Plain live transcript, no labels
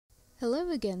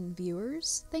Hello again,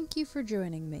 viewers. Thank you for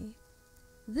joining me.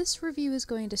 This review is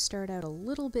going to start out a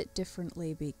little bit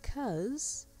differently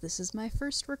because this is my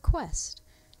first request.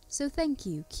 So thank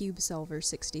you,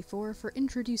 CubeSolver64, for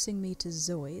introducing me to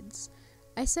Zoids.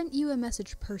 I sent you a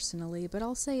message personally, but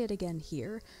I'll say it again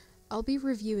here. I'll be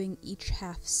reviewing each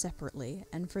half separately,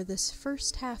 and for this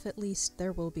first half at least,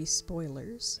 there will be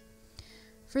spoilers.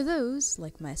 For those,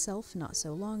 like myself not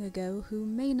so long ago, who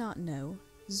may not know,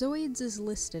 Zoids is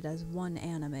listed as one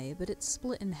anime, but it's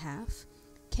split in half.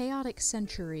 Chaotic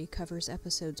Century covers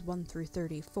episodes 1 through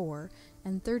 34,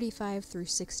 and 35 through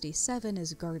 67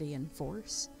 is Guardian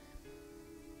Force.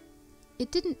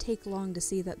 It didn't take long to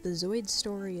see that the Zoids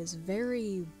story is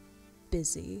very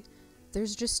busy.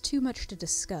 There's just too much to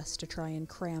discuss to try and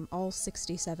cram all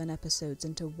 67 episodes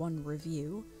into one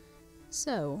review.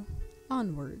 So,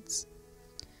 onwards.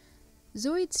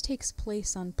 Zoids takes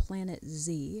place on planet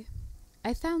Z.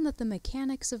 I found that the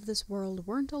mechanics of this world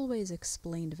weren't always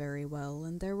explained very well,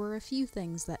 and there were a few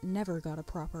things that never got a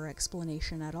proper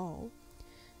explanation at all.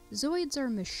 Zoids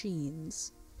are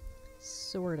machines.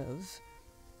 Sort of.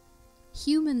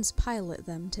 Humans pilot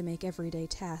them to make everyday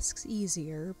tasks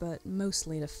easier, but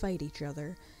mostly to fight each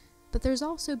other. But there's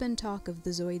also been talk of the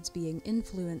Zoids being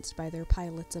influenced by their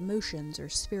pilot's emotions or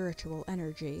spiritual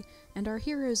energy, and our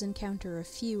heroes encounter a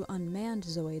few unmanned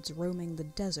Zoids roaming the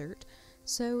desert,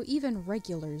 so even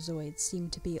regular Zoids seem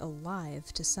to be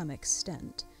alive to some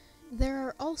extent. There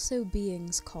are also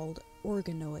beings called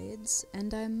organoids,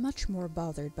 and I'm much more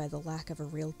bothered by the lack of a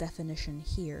real definition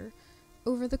here.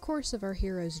 Over the course of our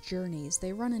heroes' journeys,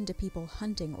 they run into people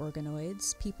hunting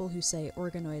organoids, people who say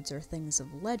organoids are things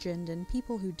of legend, and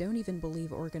people who don't even believe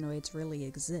organoids really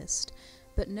exist,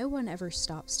 but no one ever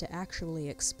stops to actually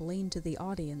explain to the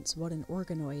audience what an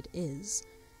organoid is.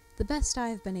 The best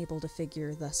I've been able to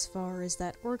figure thus far is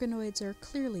that organoids are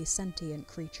clearly sentient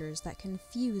creatures that can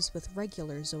fuse with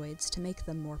regular Zoids to make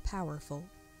them more powerful.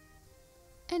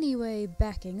 Anyway,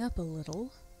 backing up a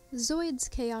little, Zoids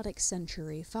Chaotic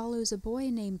Century follows a boy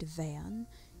named Van.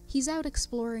 He's out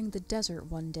exploring the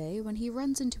desert one day when he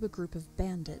runs into a group of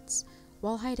bandits.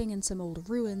 While hiding in some old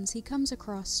ruins, he comes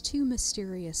across two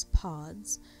mysterious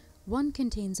pods. One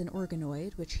contains an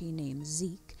organoid, which he names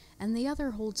Zeke, and the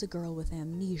other holds a girl with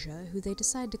amnesia, who they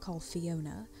decide to call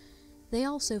Fiona. They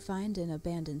also find an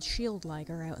abandoned shield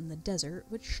liger out in the desert,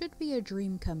 which should be a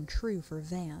dream come true for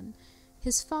Van.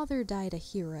 His father died a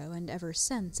hero, and ever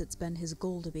since it's been his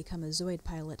goal to become a Zoid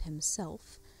pilot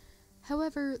himself.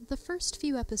 However, the first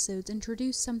few episodes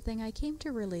introduce something I came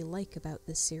to really like about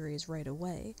this series right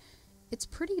away. It's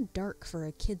pretty dark for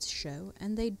a kids' show,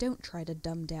 and they don't try to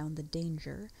dumb down the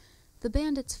danger. The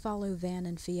bandits follow Van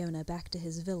and Fiona back to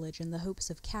his village in the hopes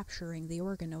of capturing the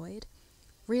organoid.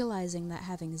 Realizing that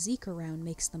having Zeke around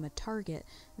makes them a target,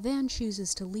 Van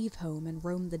chooses to leave home and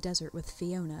roam the desert with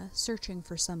Fiona, searching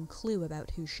for some clue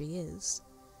about who she is.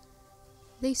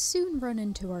 They soon run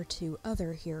into our two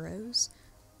other heroes.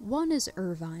 One is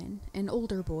Irvine, an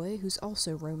older boy who's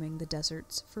also roaming the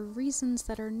deserts for reasons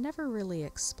that are never really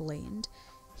explained.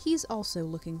 He's also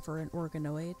looking for an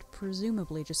organoid,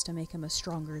 presumably just to make him a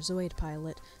stronger Zoid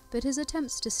pilot, but his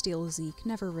attempts to steal Zeke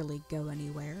never really go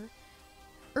anywhere.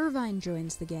 Irvine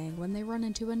joins the gang when they run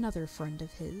into another friend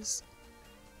of his.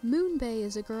 Moonbay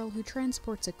is a girl who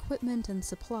transports equipment and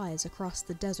supplies across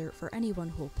the desert for anyone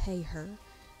who'll pay her.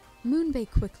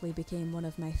 Moonbay quickly became one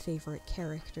of my favorite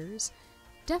characters.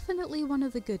 Definitely one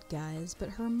of the good guys, but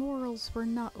her morals were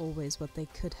not always what they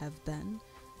could have been.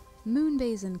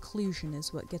 Moonbay's inclusion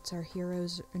is what gets our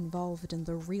heroes involved in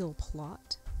the real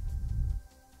plot.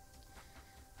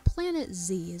 Planet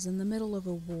Z is in the middle of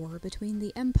a war between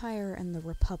the Empire and the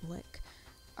Republic.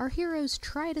 Our heroes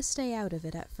try to stay out of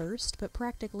it at first, but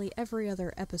practically every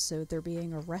other episode they're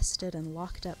being arrested and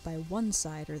locked up by one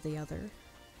side or the other.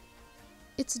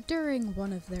 It's during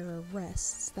one of their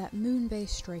arrests that Moonbay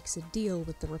strikes a deal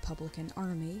with the Republican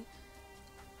army.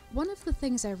 One of the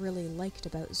things I really liked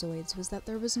about Zoids was that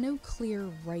there was no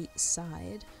clear right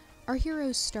side. Our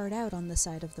heroes start out on the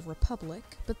side of the Republic,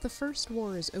 but the first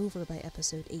war is over by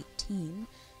episode 18.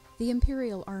 The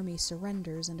Imperial Army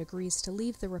surrenders and agrees to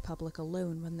leave the Republic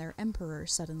alone when their emperor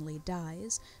suddenly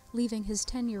dies, leaving his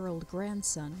 10-year-old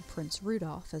grandson, Prince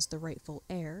Rudolph, as the rightful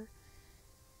heir.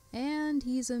 And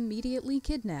he's immediately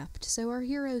kidnapped, so our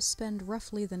heroes spend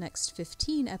roughly the next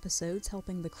 15 episodes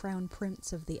helping the Crown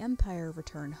Prince of the Empire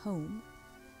return home.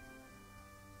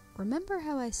 Remember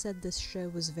how I said this show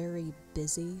was very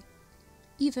busy?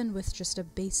 Even with just a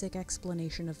basic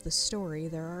explanation of the story,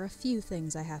 there are a few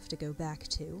things I have to go back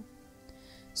to.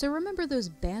 So remember those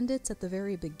bandits at the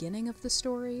very beginning of the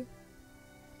story?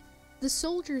 The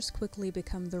soldiers quickly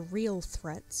become the real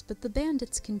threats, but the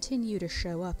bandits continue to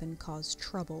show up and cause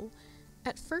trouble.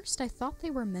 At first I thought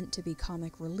they were meant to be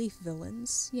comic relief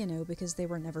villains, because they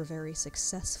were never very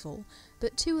successful,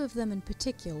 but two of them in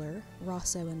particular,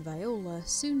 Rosso and Viola,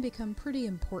 soon become pretty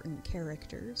important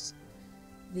characters.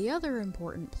 The other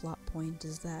important plot point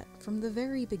is that, from the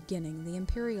very beginning, the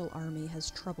Imperial Army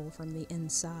has trouble from the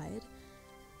inside.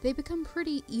 They become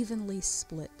pretty evenly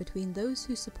split between those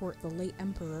who support the late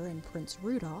Emperor and Prince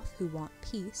Rudolph, who want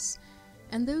peace,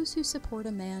 and those who support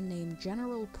a man named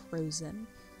General Prozin,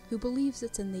 who believes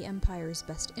it's in the Empire's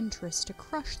best interest to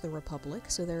crush the Republic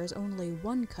so there is only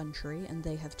one country and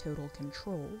they have total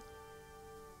control.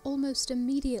 Almost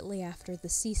immediately after the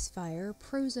ceasefire,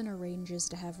 Prozin arranges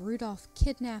to have Rudolph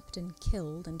kidnapped and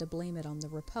killed and to blame it on the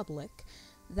Republic.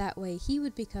 That way he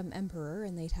would become Emperor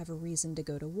and they'd have a reason to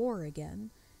go to war again.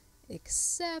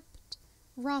 Except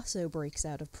Rosso breaks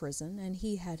out of prison and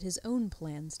he had his own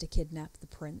plans to kidnap the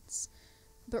prince.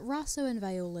 But Rosso and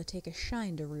Viola take a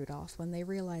shine to Rudolph when they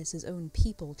realize his own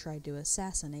people tried to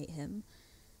assassinate him.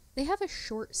 They have a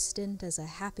short stint as a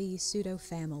happy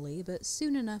pseudo-family, but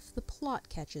soon enough the plot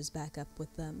catches back up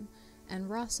with them, and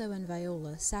Rosso and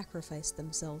Viola sacrifice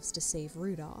themselves to save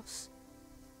Rudolph.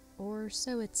 Or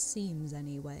so it seems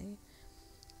anyway.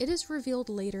 It is revealed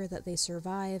later that they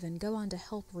survive and go on to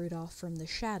help Rudolph from the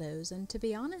shadows, and to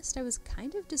be honest, I was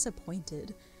kind of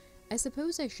disappointed. I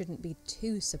suppose I shouldn't be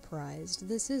too surprised,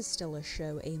 this is still a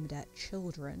show aimed at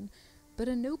children, but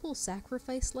a noble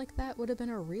sacrifice like that would have been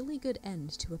a really good end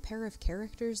to a pair of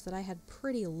characters that I had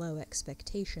pretty low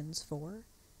expectations for.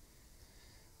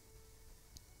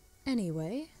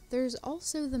 Anyway, there's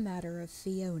also the matter of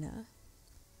Fiona.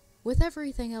 With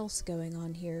everything else going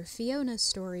on here, Fiona's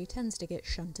story tends to get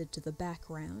shunted to the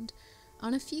background.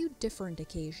 On a few different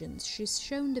occasions, she's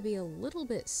shown to be a little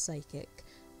bit psychic,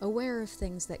 aware of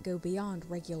things that go beyond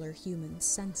regular human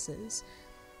senses.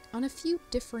 On a few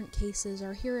different cases,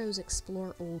 our heroes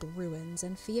explore old ruins,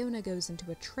 and Fiona goes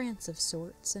into a trance of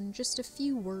sorts, and just a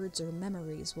few words or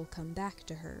memories will come back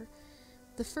to her.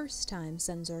 The first time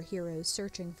sends our heroes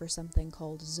searching for something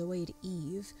called Zoid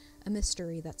Eve, a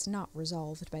mystery that's not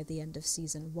resolved by the end of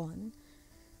Season 1.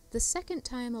 The second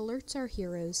time alerts our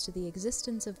heroes to the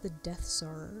existence of the Death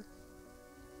Sorrower,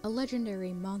 a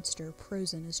legendary monster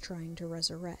Prozin is trying to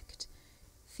resurrect.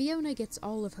 Fiona gets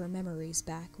all of her memories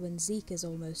back when Zeke is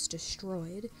almost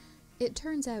destroyed. It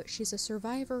turns out she's a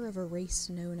survivor of a race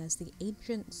known as the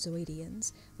Ancient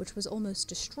Zoidians, which was almost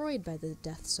destroyed by the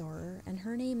Death Sorrower, and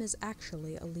her name is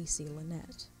actually Elise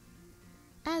Lynette.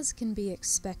 As can be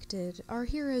expected, our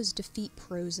heroes defeat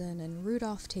Prozin and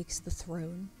Rudolph takes the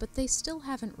throne, but they still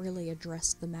haven't really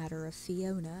addressed the matter of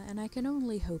Fiona, and I can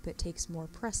only hope it takes more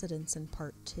precedence in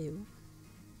Part 2.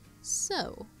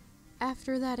 So,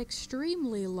 after that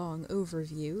extremely long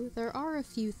overview, there are a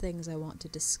few things I want to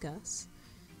discuss.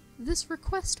 This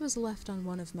request was left on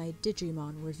one of my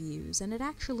Digimon reviews, and it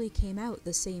actually came out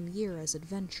the same year as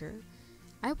Adventure.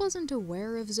 I wasn't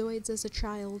aware of Zoids as a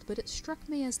child, but it struck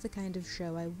me as the kind of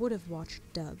show I would have watched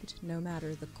dubbed, no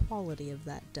matter the quality of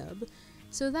that dub,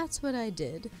 so that's what I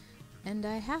did, and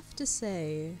I have to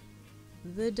say,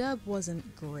 the dub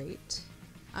wasn't great.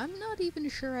 I'm not even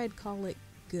sure I'd call it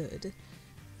good.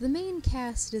 The main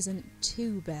cast isn't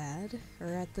too bad,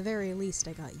 or at the very least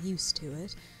I got used to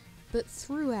it, but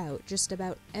throughout, just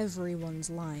about everyone's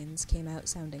lines came out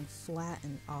sounding flat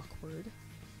and awkward.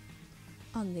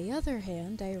 On the other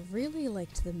hand, I really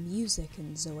liked the music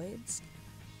in Zoids.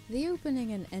 The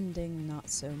opening and ending, not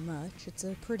so much. It's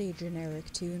a pretty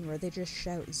generic tune where they just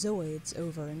shout Zoids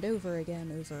over and over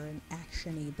again over an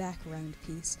action-y background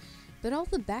piece, but all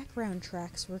the background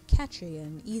tracks were catchy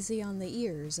and easy on the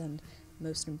ears, and,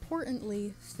 most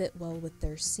importantly, fit well with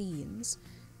their scenes.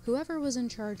 Whoever was in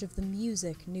charge of the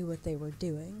music knew what they were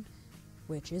doing,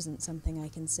 which isn't something I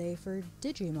can say for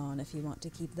Digimon if you want to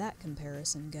keep that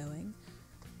comparison going.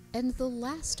 And the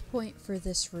last point for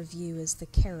this review is the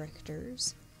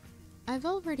characters. I've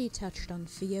already touched on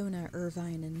Fiona,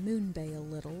 Irvine, and Moonbay a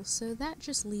little, so that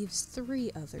just leaves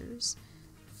 3 others.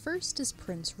 First is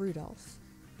Prince Rudolph.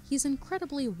 He's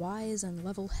incredibly wise and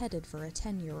level-headed for a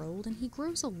 10-year-old, and he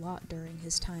grows a lot during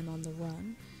his time on the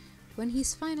run. When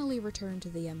he's finally returned to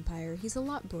the Empire, he's a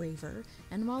lot braver,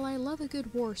 and while I love a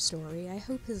good war story, I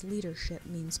hope his leadership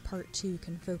means Part 2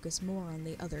 can focus more on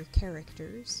the other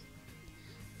characters.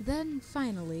 Then,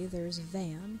 finally, there's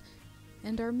Van,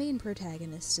 and our main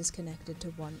protagonist is connected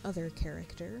to one other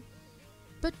character.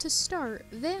 But to start,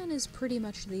 Van is pretty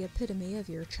much the epitome of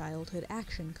your childhood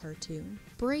action cartoon.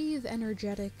 Brave,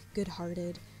 energetic,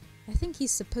 good-hearted. I think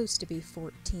he's supposed to be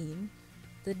 14.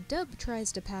 The dub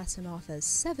tries to pass him off as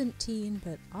 17,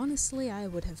 but honestly I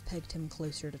would have pegged him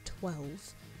closer to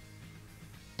 12.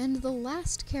 And the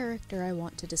last character I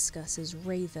want to discuss is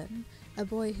Raven, a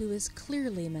boy who is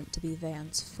clearly meant to be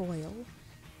Van's foil.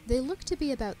 They look to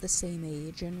be about the same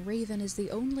age, and Raven is the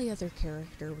only other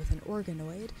character with an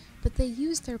organoid, but they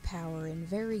use their power in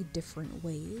very different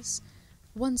ways.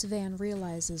 Once Van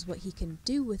realizes what he can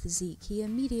do with Zeke, he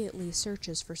immediately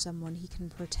searches for someone he can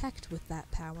protect with that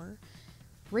power.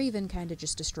 Raven kinda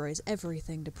just destroys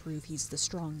everything to prove he's the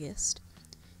strongest.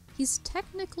 He's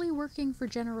technically working for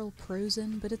General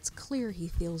Prozin, but it's clear he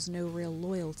feels no real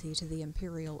loyalty to the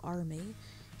Imperial Army.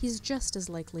 He's just as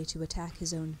likely to attack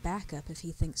his own backup if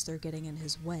he thinks they're getting in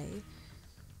his way.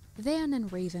 Van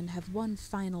and Raven have one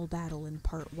final battle in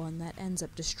Part 1 that ends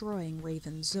up destroying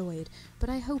Raven's Zoid, but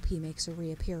I hope he makes a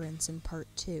reappearance in Part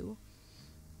 2.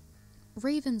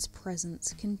 Raven's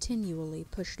presence continually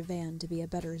pushed Van to be a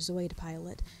better Zoid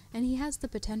pilot, and he has the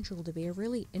potential to be a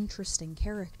really interesting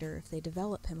character if they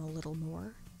develop him a little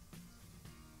more.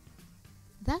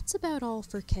 That's about all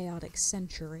for Chaotic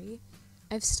Century.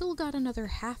 I've still got another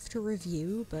half to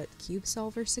review, but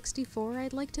CubeSolver64,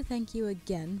 I'd like to thank you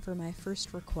again for my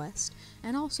first request,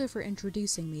 and also for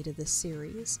introducing me to this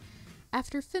series.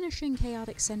 After finishing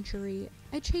Chaotic Century,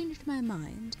 I changed my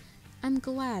mind. I'm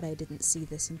glad I didn't see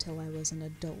this until I was an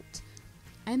adult.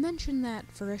 I mentioned that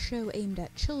for a show aimed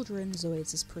at children,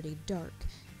 Zoids is pretty dark,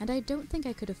 and I don't think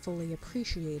I could have fully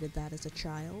appreciated that as a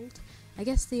child. I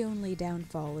guess the only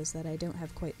downfall is that I don't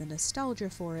have quite the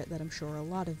nostalgia for it that I'm sure a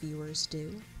lot of viewers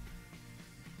do.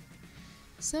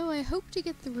 So I hope to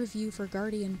get the review for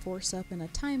Guardian Force up in a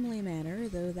timely manner,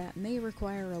 though that may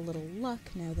require a little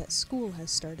luck now that school has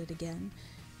started again,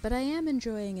 but I am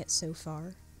enjoying it so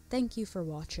far. Thank you for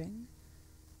watching.